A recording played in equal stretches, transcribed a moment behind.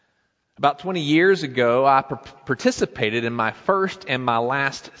About 20 years ago, I participated in my first and my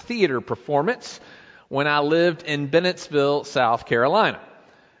last theater performance when I lived in Bennettsville, South Carolina.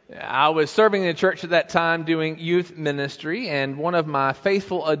 I was serving in the church at that time doing youth ministry, and one of my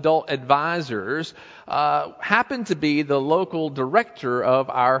faithful adult advisors happened to be the local director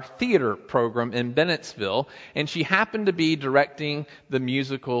of our theater program in Bennettsville, and she happened to be directing the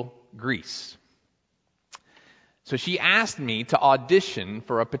musical Grease. So she asked me to audition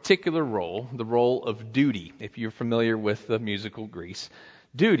for a particular role, the role of Duty, if you're familiar with the musical Grease.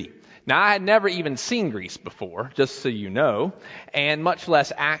 Duty. Now, I had never even seen Grease before, just so you know, and much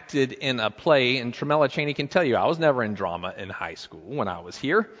less acted in a play. And Tremella Cheney can tell you, I was never in drama in high school when I was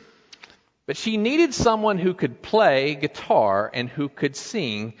here. But she needed someone who could play guitar and who could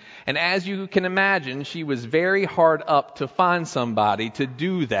sing. And as you can imagine, she was very hard up to find somebody to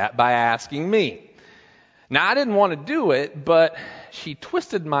do that by asking me. Now, I didn't want to do it, but she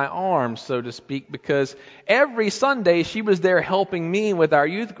twisted my arm, so to speak, because every Sunday she was there helping me with our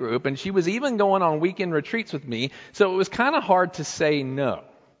youth group, and she was even going on weekend retreats with me, so it was kind of hard to say no.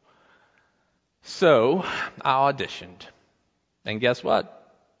 So I auditioned, and guess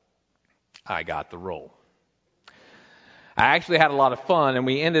what? I got the role. I actually had a lot of fun, and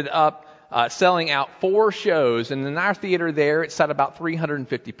we ended up selling out 4 shows, and in our theater there, it sat about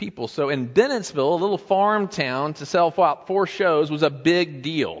 350 people. So in Bennettsville, a little farm town, to sell out 4 shows was a big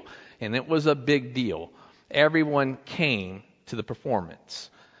deal, and it was a big deal. Everyone came to the performance,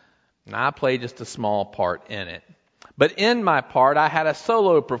 and I played just a small part in it. But in my part, I had a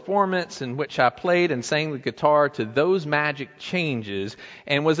solo performance in which I played and sang the guitar to Those Magic Changes,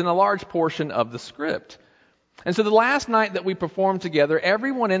 and was in a large portion of the script. And so the last night that we performed together,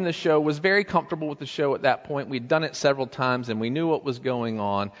 everyone in the show was very comfortable with the show at that point. We'd done it several times and we knew what was going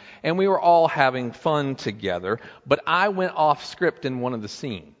on, and we were all having fun together. But I went off script in one of the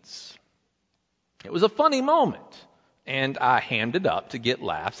scenes. It was a funny moment, and I hammed it up to get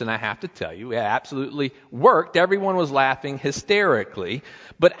laughs, and I have to tell you, it absolutely worked. Everyone was laughing hysterically.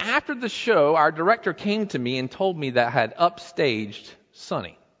 But after the show, our director came to me and told me that I had upstaged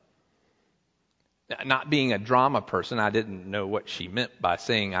Sonny. Not being a drama person, I didn't know what she meant by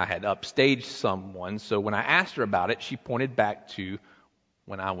saying I had upstaged someone. So when I asked her about it, she pointed back to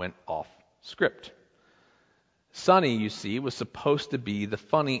when I went off script. Sonny, you see, was supposed to be the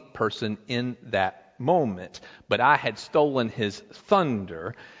funny person in that moment, but I had stolen his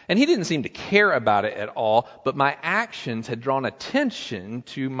thunder, and he didn't seem to care about it at all, but my actions had drawn attention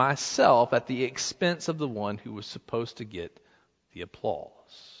to myself at the expense of the one who was supposed to get the applause.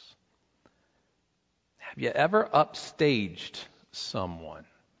 Have you ever upstaged someone?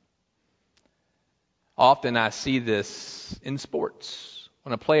 Often I see this in sports.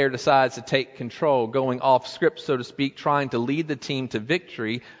 When a player decides to take control, going off script, so to speak, trying to lead the team to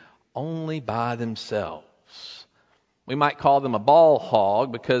victory only by themselves. We might call them a ball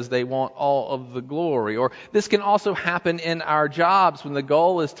hog because they want all of the glory. Or this can also happen in our jobs when the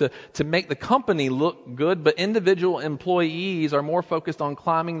goal is to make the company look good, but individual employees are more focused on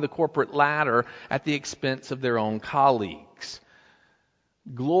climbing the corporate ladder at the expense of their own colleagues.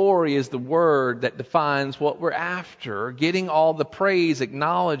 Glory is the word that defines what we're after, getting all the praise,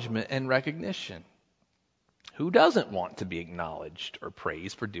 acknowledgement, and recognition. Who doesn't want to be acknowledged or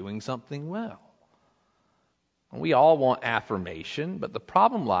praised for doing something well? We all want affirmation, but the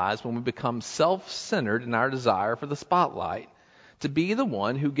problem lies when we become self-centered in our desire for the spotlight, to be the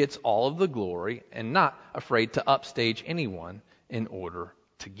one who gets all of the glory and not afraid to upstage anyone in order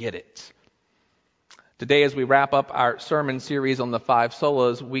to get it. Today, as we wrap up our sermon series on the 5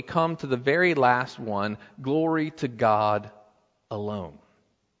 solas, we come to the very last one, glory to God alone.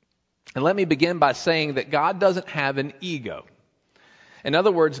 And let me begin by saying that God doesn't have an ego. In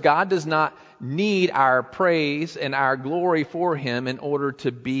other words, God does not need our praise and our glory for Him in order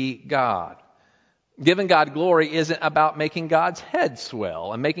to be God. Giving God glory isn't about making God's head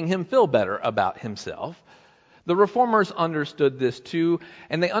swell and making Him feel better about Himself. The Reformers understood this too,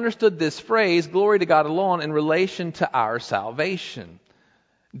 and they understood this phrase, glory to God alone, in relation to our salvation.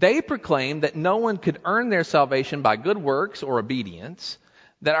 They proclaimed that no one could earn their salvation by good works or obedience,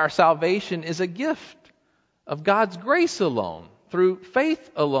 that our salvation is a gift of God's grace alone, through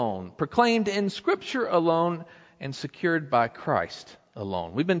faith alone, proclaimed in Scripture alone, and secured by Christ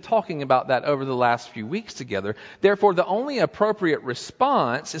alone. We've been talking about that over the last few weeks together. Therefore, the only appropriate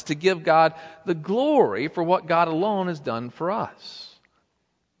response is to give God the glory for what God alone has done for us.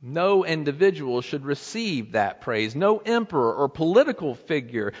 No individual should receive that praise. No emperor or political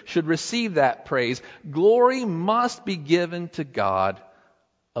figure should receive that praise. Glory must be given to God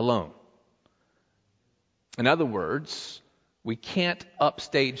alone. In other words, We can't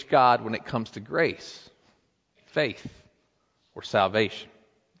upstage God when it comes to grace, faith, or salvation.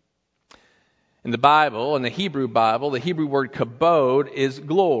 In the Bible, in the Hebrew Bible, the Hebrew word kabod is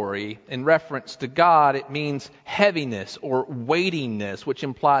glory. In reference to God, it means heaviness or weightiness, which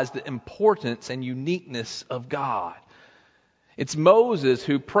implies the importance and uniqueness of God. It's Moses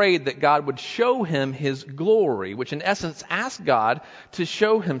who prayed that God would show him his glory, which in essence asked God to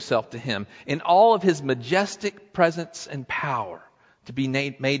show himself to him in all of his majestic presence and power to be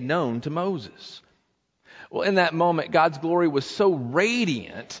made known to Moses. Well, in that moment, God's glory was so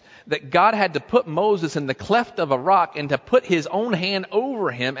radiant that God had to put Moses in the cleft of a rock and to put his own hand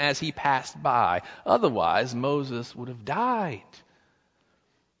over him as he passed by. Otherwise, Moses would have died.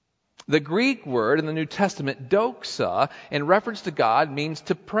 The Greek word in the New Testament, doxa, in reference to God, means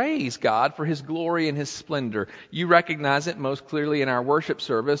to praise God for his glory and his splendor. You recognize it most clearly in our worship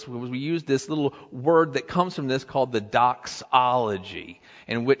service. We use this little word that comes from this called the doxology,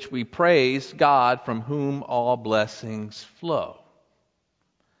 in which we praise God from whom all blessings flow.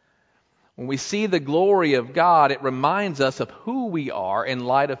 When we see the glory of God, it reminds us of who we are in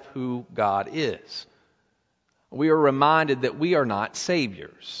light of who God is. We are reminded that we are not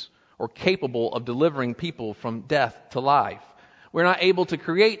saviors or capable of delivering people from death to life. We're not able to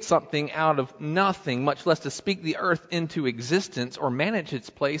create something out of nothing, much less to speak the earth into existence or manage its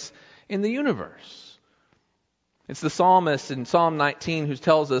place in the universe. It's the psalmist in Psalm 19 who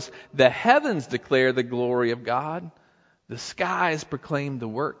tells us, "The heavens declare the glory of God. The skies proclaim the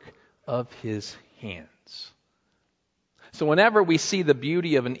work of his hands." So whenever we see the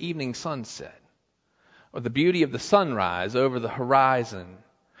beauty of an evening sunset, or the beauty of the sunrise over the horizon,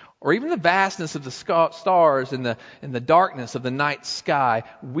 or even the vastness of the stars in the darkness of the night sky,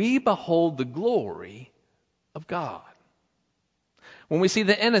 we behold the glory of God. When we see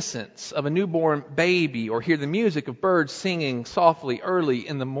the innocence of a newborn baby or hear the music of birds singing softly early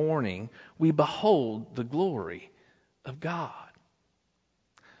in the morning, we behold the glory of God.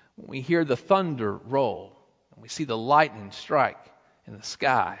 When we hear the thunder roll and we see the lightning strike in the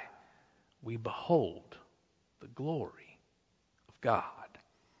sky, we behold the glory of God.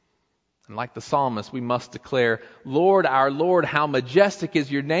 And like the psalmist, we must declare, "Lord, our Lord, how majestic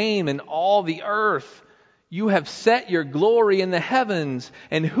is your name in all the earth. You have set your glory in the heavens.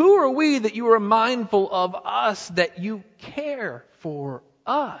 And who are we that you are mindful of us, that you care for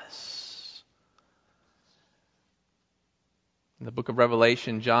us?" In the book of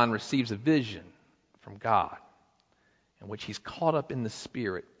Revelation, John receives a vision from God in which he's caught up in the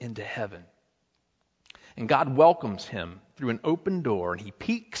Spirit into heaven. And God welcomes him through an open door, and he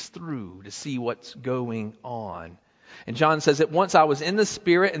peeks through to see what's going on. And John says that once I was in the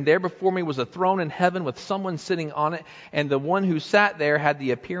Spirit, and there before me was a throne in heaven with someone sitting on it, and the one who sat there had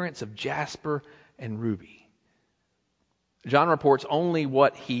the appearance of jasper and ruby. John reports only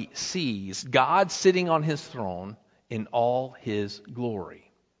what he sees, God sitting on his throne in all his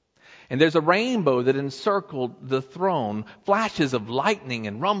glory. And there's a rainbow that encircled the throne. Flashes of lightning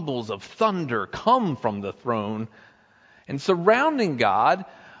and rumbles of thunder come from the throne. And surrounding God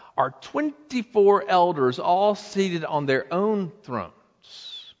are 24 elders, all seated on their own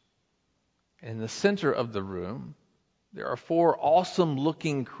thrones. And in the center of the room, there are 4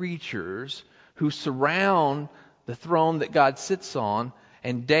 awesome-looking creatures who surround the throne that God sits on.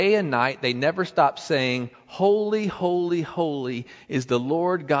 And day and night, they never stop saying, "Holy, holy, holy is the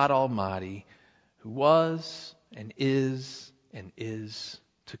Lord God Almighty, who was and is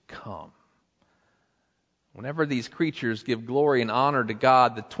to come." Whenever these creatures give glory and honor to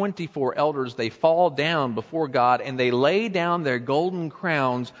God, the 24 elders, they fall down before God and they lay down their golden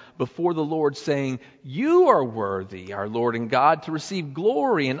crowns before the Lord, saying, "You are worthy, our Lord and God, to receive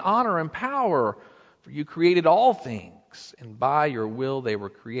glory and honor and power, for you created all things. And by your will they were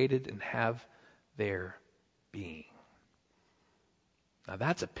created and have their being." Now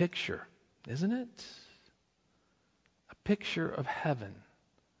that's a picture, isn't it? A picture of heaven.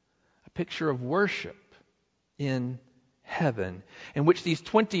 A picture of worship in heaven, in which these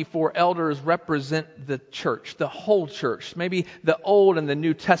 24 elders represent the church, the whole church, maybe the Old and the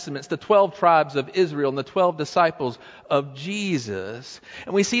New Testaments, the 12 tribes of Israel and the 12 disciples of Jesus.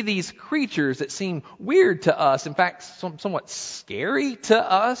 And we see these creatures that seem weird to us, in fact, somewhat scary to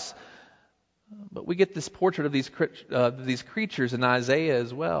us. But we get this portrait of these creatures in Isaiah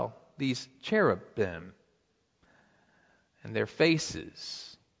as well, these cherubim. And their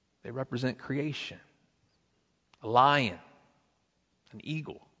faces, they represent creation. A lion, an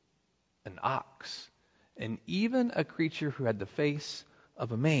eagle, an ox, and even a creature who had the face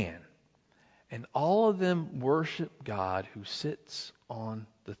of a man. And all of them worship God who sits on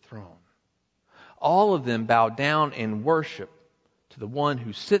the throne. all of them bow down in worship to the one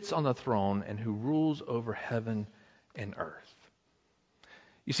who sits on the throne and who rules over heaven and earth.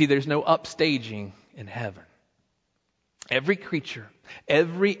 You see, there's no upstaging in heaven. Every creature,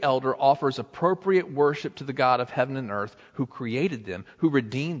 every elder offers appropriate worship to the God of heaven and earth who created them, who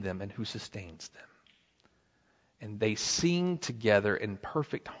redeemed them, and who sustains them. And they sing together in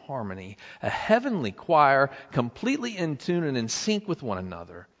perfect harmony, a heavenly choir completely in tune and in sync with one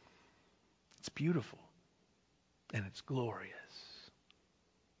another. It's beautiful and it's glorious.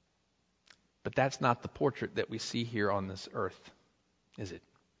 But that's not the portrait that we see here on this earth, is it?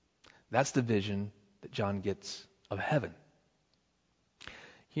 That's the vision that John gets of heaven.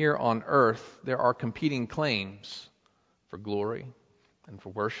 Here on earth, there are competing claims for glory and for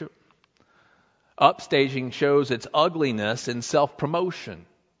worship. Upstaging shows its ugliness in self-promotion,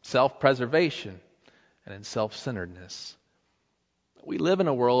 self-preservation, and in self-centeredness. We live in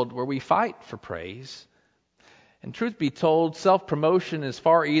a world where we fight for praise. And truth be told, self-promotion is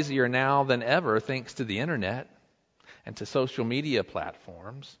far easier now than ever thanks to the internet and to social media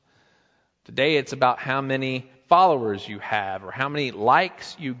platforms. Today it's about how many followers you have or how many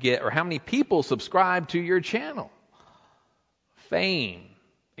likes you get or how many people subscribe to your channel. Fame,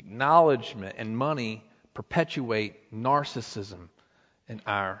 acknowledgement, and money perpetuate narcissism in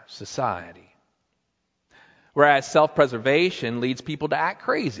our society. Whereas self-preservation leads people to act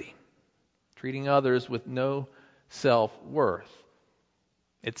crazy, treating others with no self-worth.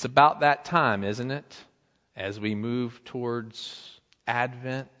 It's about that time, isn't it? As we move towards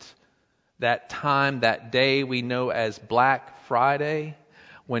Advent, that time, that day we know as Black Friday,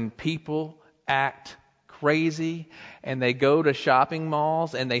 when people act crazy and they go to shopping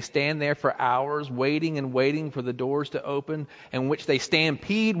malls and they stand there for hours waiting and waiting for the doors to open, in which they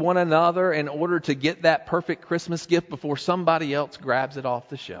stampede one another in order to get that perfect Christmas gift before somebody else grabs it off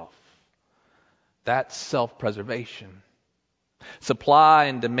the shelf. That's self-preservation. Supply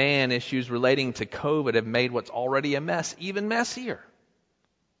and demand issues relating to COVID have made what's already a mess even messier.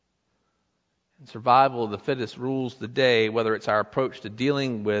 And survival of the fittest rules the day, whether it's our approach to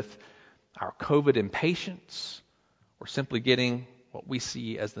dealing with our COVID impatience or simply getting what we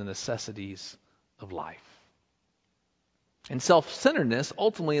see as the necessities of life. And self-centeredness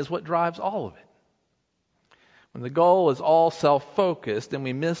ultimately is what drives all of it. When the goal is all self-focused, then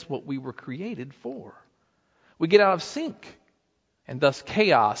we miss what we were created for. We get out of sync, and thus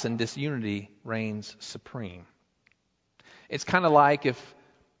chaos and disunity reigns supreme. It's kind of like if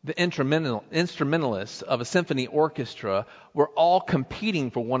the instrumentalists of a symphony orchestra were all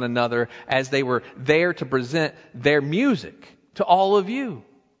competing for one another as they were there to present their music to all of you.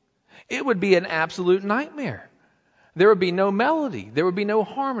 It would be an absolute nightmare. There would be no melody. There would be no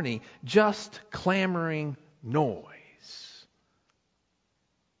harmony, just clamoring noise.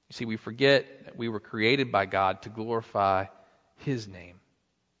 You see, we forget that we were created by God to glorify His name.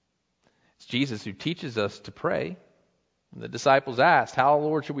 It's Jesus who teaches us to pray. The disciples asked, "How,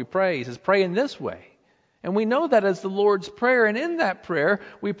 Lord, should we pray?" He says, "Pray in this way." And we know that as the Lord's Prayer. And in that prayer,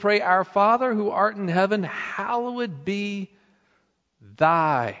 we pray, "Our Father who art in heaven, hallowed be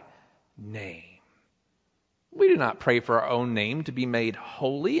thy name." We do not pray for our own name to be made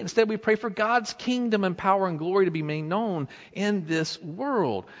holy. Instead, we pray for God's kingdom and power and glory to be made known in this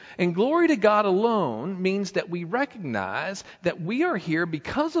world. And glory to God alone means that we recognize that we are here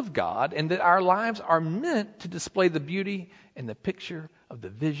because of God and that our lives are meant to display the beauty and the picture of the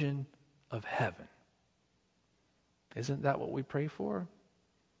vision of heaven. Isn't that what we pray for?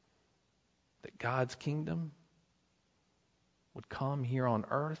 That God's kingdom would come here on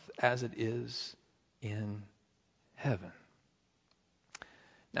earth as it is in heaven.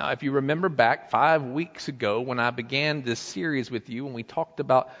 Now, if you remember back 5 weeks ago when I began this series with you, when we talked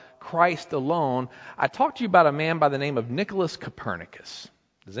about Christ alone, I talked to you about a man by the name of Nicholas Copernicus.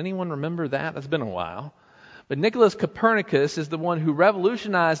 Does anyone remember that? That's been a while. But Nicholas Copernicus is the one who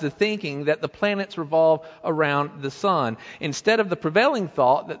revolutionized the thinking that the planets revolve around the sun, instead of the prevailing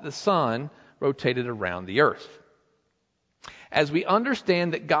thought that the sun rotated around the earth. As we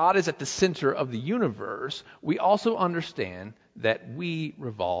understand that God is at the center of the universe, we also understand that we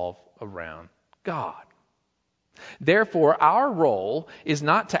revolve around God. Therefore, our role is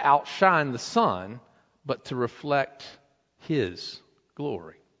not to outshine the sun, but to reflect His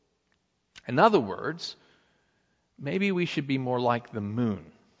glory. In other words, maybe we should be more like the moon.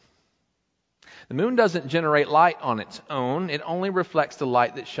 The moon doesn't generate light on its own. It only reflects the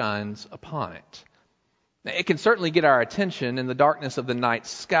light that shines upon it. It can certainly get our attention in the darkness of the night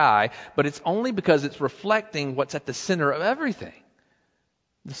sky, but it's only because it's reflecting what's at the center of everything,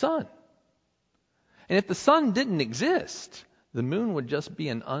 the sun. And if the sun didn't exist, the moon would just be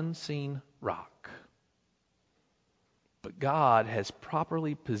an unseen rock. But God has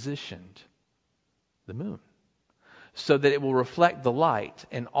properly positioned the moon so that it will reflect the light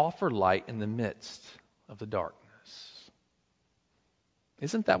and offer light in the midst of the darkness.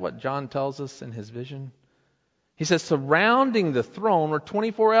 Isn't that what John tells us in his vision? He says, surrounding the throne were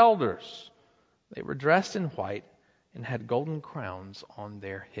 24 elders. They were dressed in white and had golden crowns on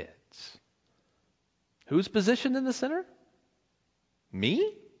their heads. Who's positioned in the center?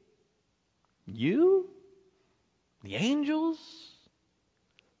 Me? You? The angels?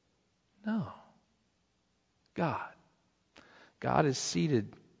 No. God. God is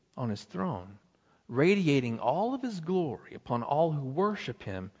seated on his throne, radiating all of his glory upon all who worship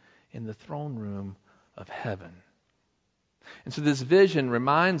him in the throne room of heaven. And so this vision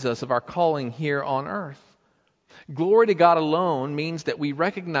reminds us of our calling here on earth. Glory to God alone means that we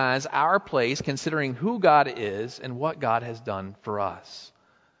recognize our place considering who God is and what God has done for us.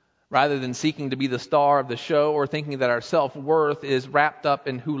 Rather than seeking to be the star of the show or thinking that our self-worth is wrapped up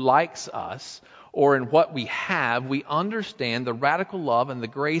in who likes us or in what we have, we understand the radical love and the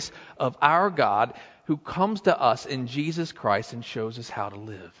grace of our God who comes to us in Jesus Christ and shows us how to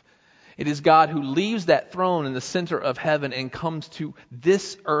live. It is God who leaves that throne in the center of heaven and comes to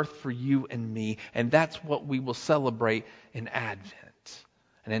this earth for you and me. And that's what we will celebrate in Advent.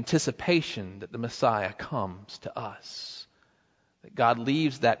 An anticipation that the Messiah comes to us. That God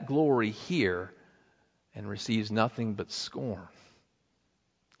leaves that glory here and receives nothing but scorn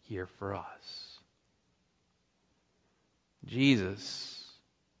here for us. Jesus,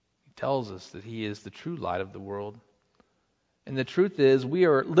 he tells us that he is the true light of the world. And the truth is, we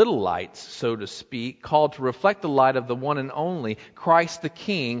are little lights, so to speak, called to reflect the light of the one and only, Christ the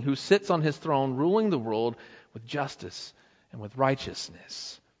King, who sits on his throne ruling the world with justice and with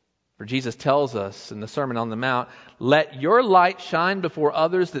righteousness. For Jesus tells us in the Sermon on the Mount, let your light shine before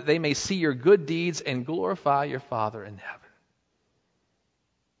others that they may see your good deeds and glorify your Father in heaven.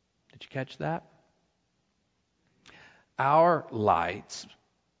 Did you catch that? Our lights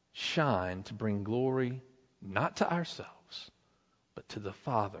shine to bring glory not to ourselves, but to the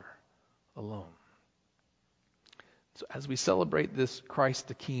Father alone. So as we celebrate this Christ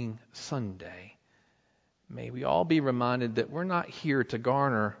the King Sunday, may we all be reminded that we're not here to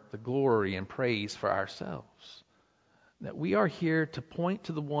garner the glory and praise for ourselves. That we are here to point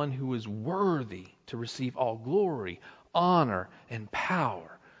to the one who is worthy to receive all glory, honor, and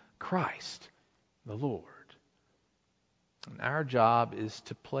power, Christ the Lord. And our job is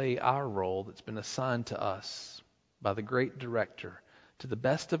to play our role that's been assigned to us by the great director to the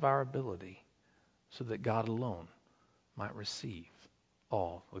best of our ability so that God alone might receive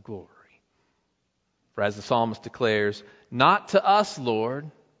all the glory. For as the psalmist declares, not to us,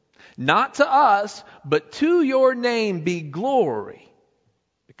 Lord, not to us, but to your name be glory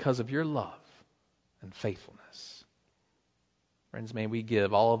because of your love and faithfulness. Friends, may we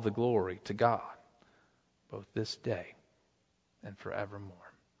give all of the glory to God, both this day and forevermore.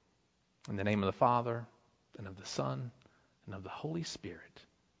 In the name of the Father, and of the Son, and of the Holy Spirit.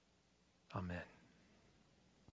 Amen.